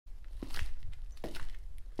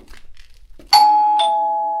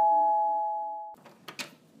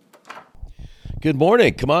Good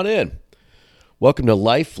morning. Come on in. Welcome to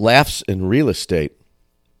Life, Laughs, and Real Estate.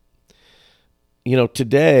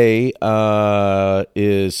 Today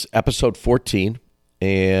is episode 14,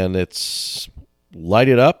 and it's Light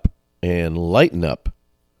It Up and Lighten Up.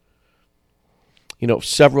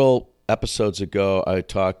 Several episodes ago, I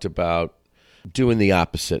talked about doing the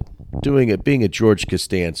opposite, being a George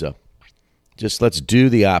Costanza. Just let's do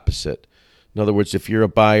the opposite. In other words, if you're a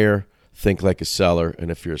buyer, think like a seller, and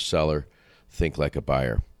if you're a seller, think like a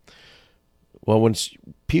buyer. Well, when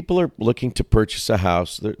people are looking to purchase a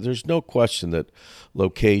house, there's no question that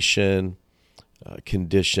location,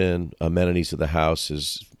 condition, amenities of the house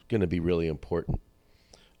is going to be really important.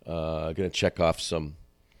 Going to check off some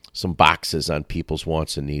boxes on people's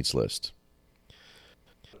wants and needs list.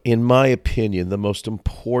 In my opinion, the most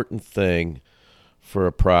important thing for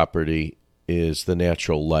a property is the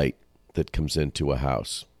natural light that comes into a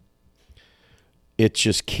house. It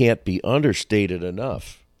just can't be understated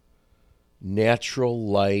enough. Natural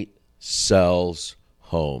light sells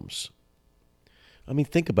homes. I mean,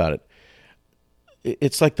 think about it.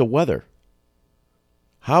 It's like the weather.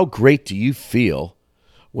 How great do you feel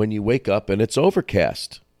when you wake up and it's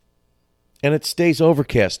overcast? And it stays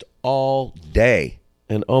overcast all day.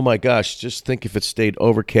 And oh my gosh, just think if it stayed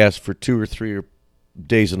overcast for 2 or 3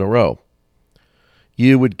 days in a row.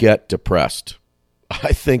 You would get depressed.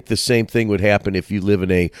 I think the same thing would happen if you live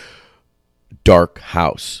in a dark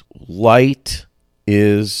house. Light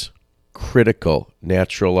is critical,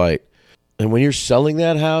 natural light. And when you're selling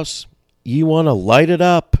that house, you want to light it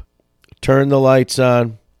up. Turn the lights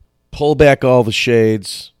on, pull back all the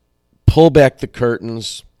shades, pull back the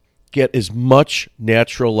curtains, get as much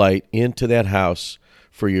natural light into that house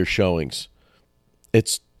for your showings.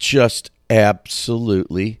 It's just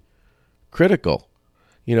absolutely critical.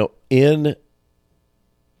 In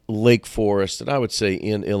Lake Forest, and I would say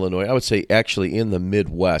in Illinois, I would say actually in the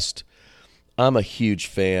Midwest, I'm a huge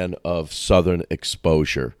fan of southern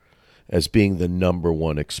exposure as being the number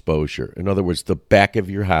one exposure. In other words, the back of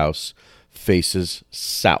your house faces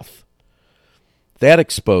south. That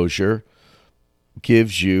exposure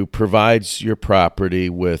provides your property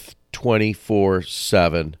with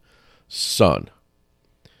 24/7 sun.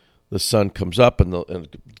 The sun comes up and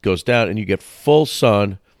goes down, and you get full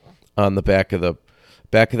sun on the back of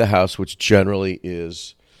the house, which generally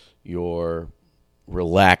is your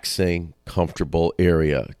relaxing, comfortable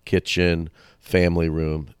area, kitchen, family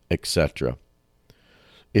room, etc.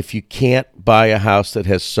 If you can't buy a house that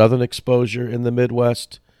has southern exposure in the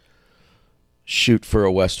Midwest, shoot for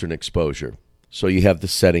a western exposure so you have the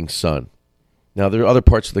setting sun. Now, there are other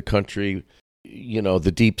parts of the country,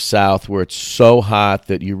 the deep south, where it's so hot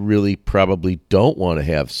that you really probably don't want to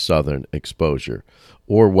have southern exposure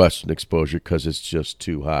or western exposure because it's just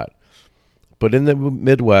too hot. But in the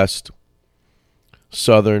Midwest,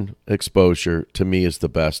 southern exposure to me is the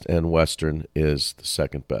best, and western is the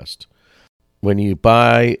second best. When you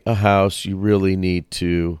buy a house, you really need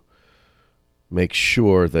to make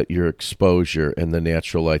sure that your exposure and the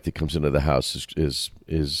natural light that comes into the house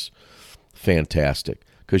is fantastic,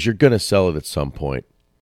 because you're going to sell it at some point.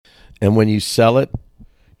 And when you sell it,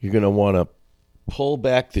 you're going to want to pull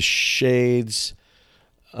back the shades,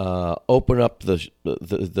 open up the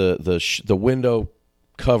window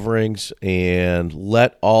coverings, and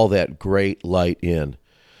let all that great light in.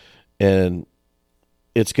 And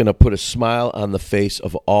it's going to put a smile on the face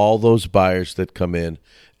of all those buyers that come in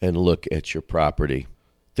and look at your property.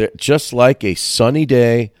 Just like a sunny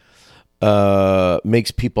day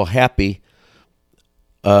makes people happy,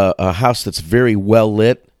 a house that's very well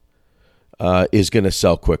lit is going to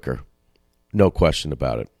sell quicker. No question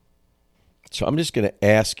about it. So I'm just going to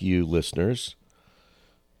ask you, listeners,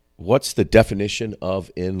 what's the definition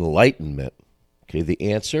of enlightenment? Okay, the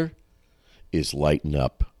answer is lighten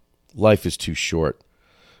up. Life is too short.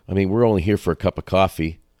 I mean, we're only here for a cup of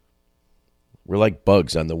coffee. We're like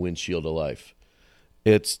bugs on the windshield of life.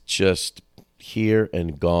 It's just here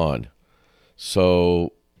and gone.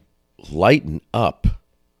 So lighten up.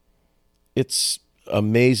 It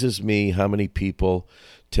amazes me how many people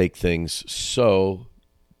take things so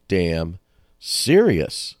damn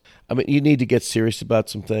serious. I mean, you need to get serious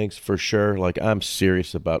about some things for sure. Like, I'm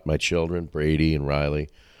serious about my children, Brady and Riley.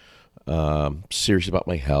 Serious about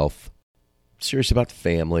my health. Serious about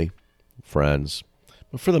family, friends.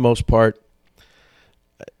 But for the most part,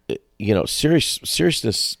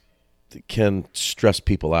 seriousness can stress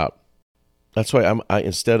people out. That's why I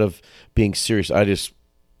instead of being serious,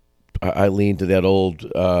 I lean to that old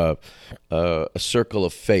circle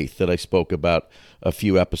of faith that I spoke about a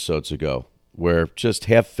few episodes ago, where just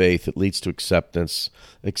have faith. It leads to acceptance.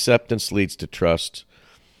 Acceptance leads to trust.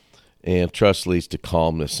 And trust leads to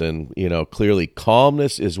calmness. And, clearly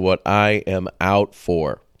calmness is what I am out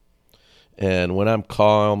for. And when I'm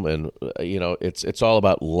calm and, it's all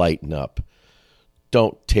about lighten up.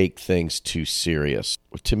 Don't take things too serious.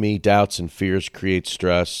 To me, doubts and fears create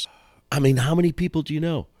stress. I mean, how many people do you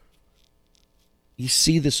know? You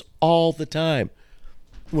see this all the time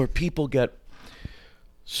where people get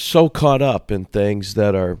so caught up in things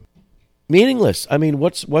that are meaningless. I mean,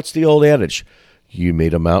 what's the old adage? You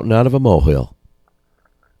made a mountain out of a molehill.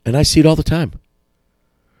 And I see it all the time.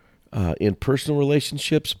 In personal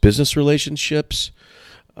relationships, business relationships,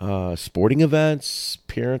 sporting events,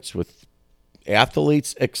 parents with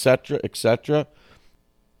athletes, etc., etc.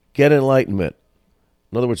 Get enlightenment.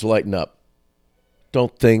 In other words, lighten up.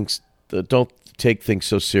 Don't take things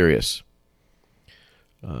so serious.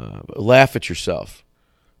 Laugh at yourself.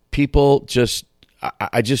 People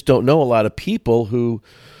I just don't know a lot of people who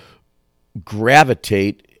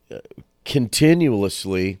gravitate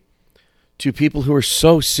continuously to people who are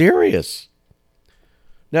so serious.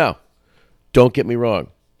 Now, don't get me wrong.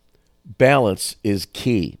 Balance is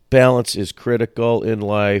key. Balance is critical in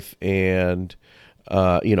life, and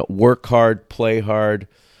work hard, play hard,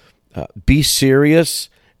 be serious,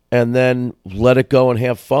 and then let it go and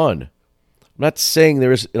have fun. I'm not saying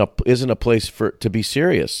there isn't a place to be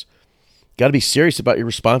serious. Got to be serious about your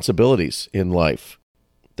responsibilities in life.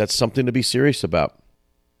 That's something to be serious about.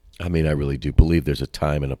 I mean, I really do believe there's a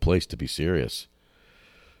time and a place to be serious.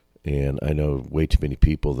 And I know way too many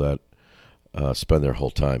people that spend their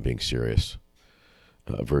whole time being serious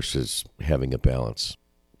versus having a balance.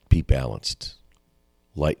 Be balanced.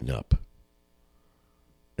 Lighten up.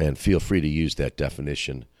 And feel free to use that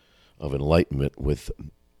definition of enlightenment with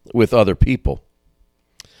other people.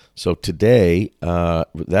 So today,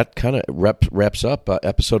 that kind of wraps up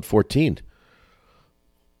episode 14.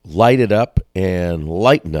 Light it up and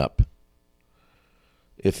lighten up.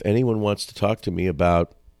 If anyone wants to talk to me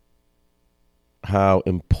about how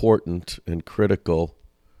important and critical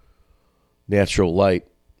natural light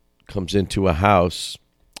comes into a house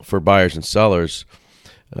for buyers and sellers,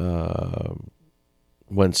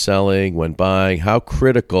 when selling, when buying, how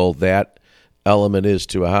critical that element is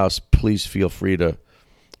to a house, please feel free to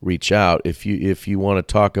reach out. If you want to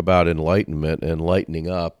talk about enlightenment and lightening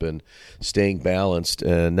up and staying balanced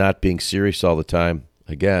and not being serious all the time,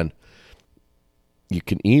 again, you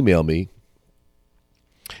can email me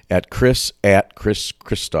at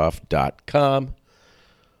chris@chriskristoff.com.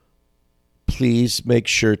 Please make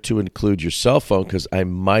sure to include your cell phone because I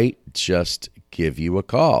might just give you a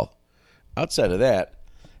call. Outside of that,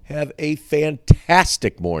 have a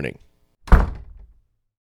fantastic morning.